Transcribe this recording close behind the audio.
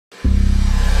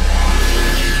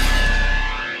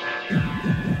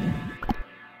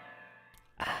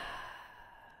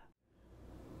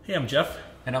Hey, I'm Jeff.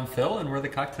 And I'm Phil, and we're the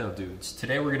Cocktail Dudes.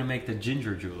 Today we're going to make the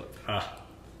Ginger Julep. I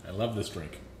love this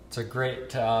drink. It's a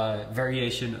great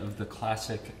variation of the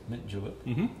classic Mint Julep.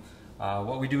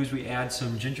 What we do is we add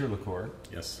some ginger liqueur.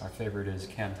 Yes. Our favorite is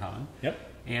Canton. Yep.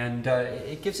 And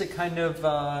it gives it kind of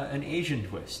an Asian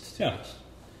twist to it.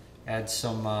 Adds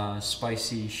some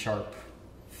spicy, sharp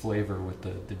flavor with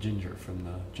the ginger from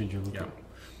the ginger liqueur. Yeah.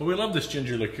 Well, we love this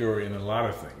ginger liqueur in a lot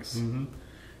of things.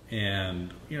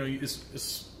 And, you know,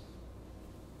 it's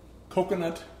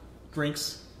coconut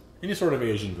drinks, any sort of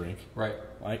Asian drink. Right.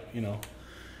 Like, you know,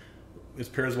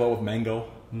 it pairs well with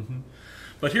mango.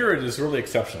 But here it is really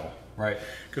exceptional. Right.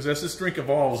 Because as this drink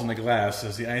evolves in the glass,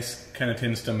 as the ice kind of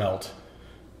tends to melt,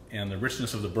 and the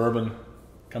richness of the bourbon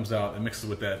comes out and mixes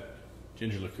with that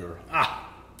ginger liqueur.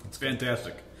 It's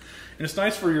fantastic. And it's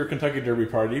nice for your Kentucky Derby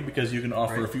party because you can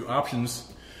offer a few options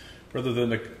rather than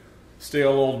the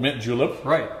stale old mint julep.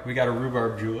 Right. We got a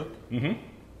rhubarb julep.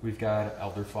 We've got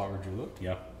elderflower julep.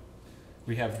 Yeah.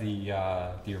 We have the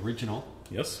original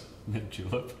mint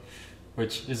julep,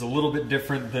 which is a little bit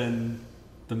different than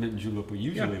the mint julep we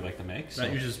usually like to make. So.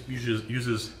 That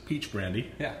uses peach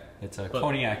brandy. Yeah, it's a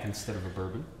cognac instead of a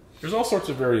bourbon. There's all sorts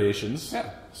of variations.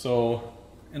 Yeah. So,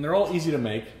 and they're all easy to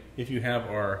make if you have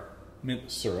our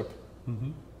mint syrup,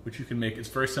 which you can make. It's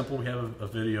very simple. We have a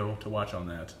video to watch on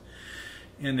that.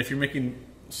 And if you're making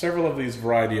several of these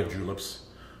variety of juleps,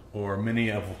 or many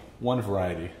of one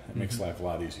variety, it makes life a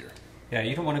lot easier. Yeah,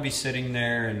 you don't want to be sitting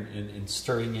there and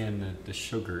stirring in the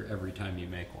sugar every time you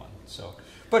make one. So,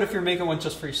 but if you're making one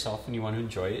just for yourself and you want to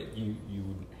enjoy it, you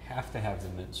would have to have the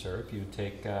mint syrup. You would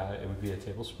take, it would be a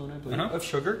tablespoon, I believe, of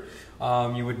sugar.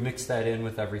 You would mix that in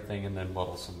with everything and then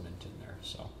muddle some mint in there.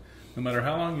 So, no matter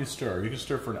how long you can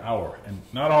stir for an hour, and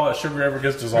not all that sugar ever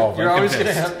gets dissolved. You're always going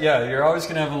to have, you're always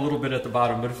going to have a little bit at the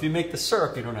bottom. But if you make the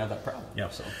syrup, you don't have that problem. Yeah.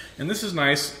 So, and this is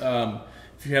nice.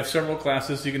 If you have several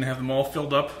glasses, you can have them all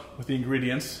filled up with the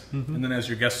ingredients, and then as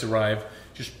your guests arrive,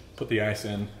 just put the ice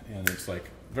in, and it's like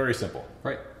very simple.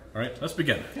 Right. All right, let's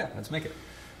begin. Yeah, let's make it.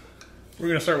 We're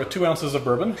going to start with 2 ounces of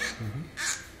bourbon.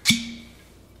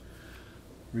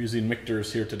 We're using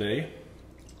Michter's here today.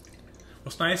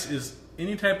 What's nice is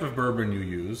any type of bourbon you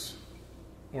use,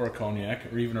 or a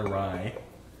cognac, or even a rye,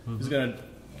 is going to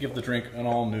give the drink an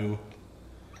all-new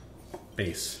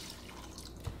base.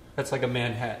 That's like a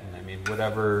Manhattan. I mean,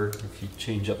 whatever, if you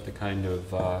change up the kind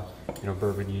of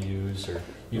bourbon you use, or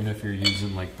even if you're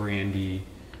using like brandy,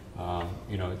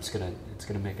 it's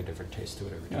gonna make a different taste to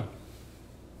it every time.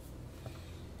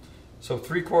 So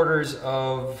 3/4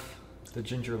 of the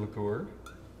ginger liqueur,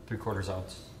 3/4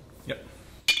 ounce. Yep.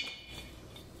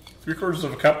 3/4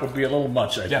 of a cup would be a little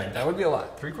much, I think. Yeah, that would be a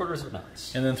lot. 3/4 of an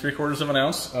ounce. And then 3/4 of an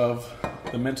ounce of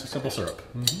the mint simple syrup.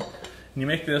 And you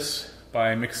make this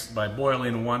by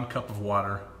boiling 1 cup of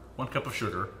water, 1 cup of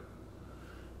sugar.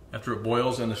 After it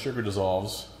boils and the sugar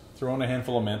dissolves, throw in a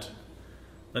handful of mint,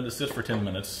 let it sit for 10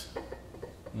 minutes,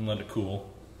 and let it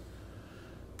cool.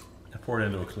 And pour it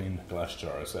into a clean glass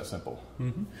jar. It's that simple.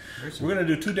 We're going to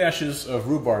do 2 dashes of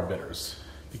rhubarb bitters,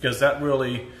 because that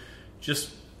really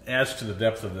just adds to the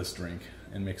depth of this drink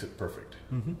and makes it perfect.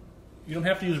 You don't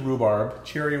have to use rhubarb.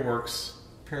 Cherry works.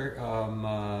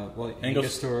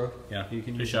 Angostura. Yeah. You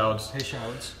can use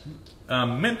Hayshauds.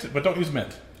 Mint, but don't use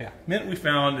mint. Yeah. Mint we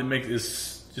found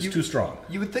is just too strong.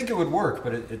 You would think it would work,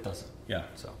 but it doesn't. Yeah.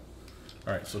 So,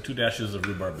 all right. So 2 dashes of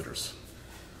rhubarb bitters.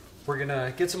 We're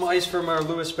gonna get some ice from our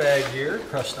Lewis bag here.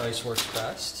 Crushed ice works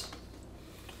best.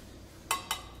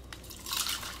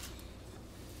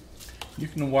 You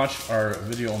can watch our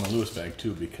video on the Lewis bag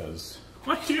too, because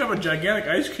why do you have a gigantic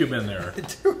ice cube in there?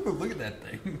 Dude, look at that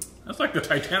thing. That's like the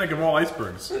Titanic of all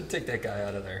icebergs. Take that guy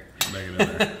out of there. Make it in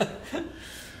there.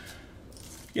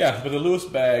 Yeah, but the Lewis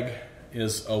bag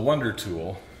is a wonder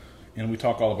tool, and we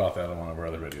talk all about that on one of our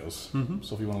other videos.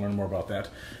 So if you want to learn more about that.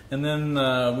 And then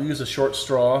we use a short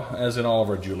straw, as in all of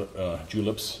our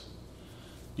juleps,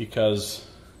 because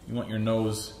you want your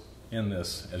nose in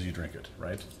this as you drink it,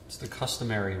 right? It's the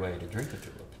customary way to drink a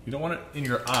julep. You don't want it in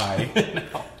your eye,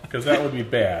 because that would be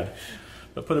bad.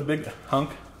 But put a big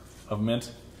hunk of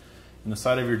mint in the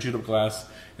side of your julep glass,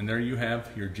 and there you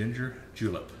have your ginger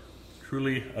julep.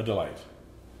 Truly a delight.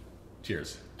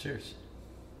 Cheers. Cheers.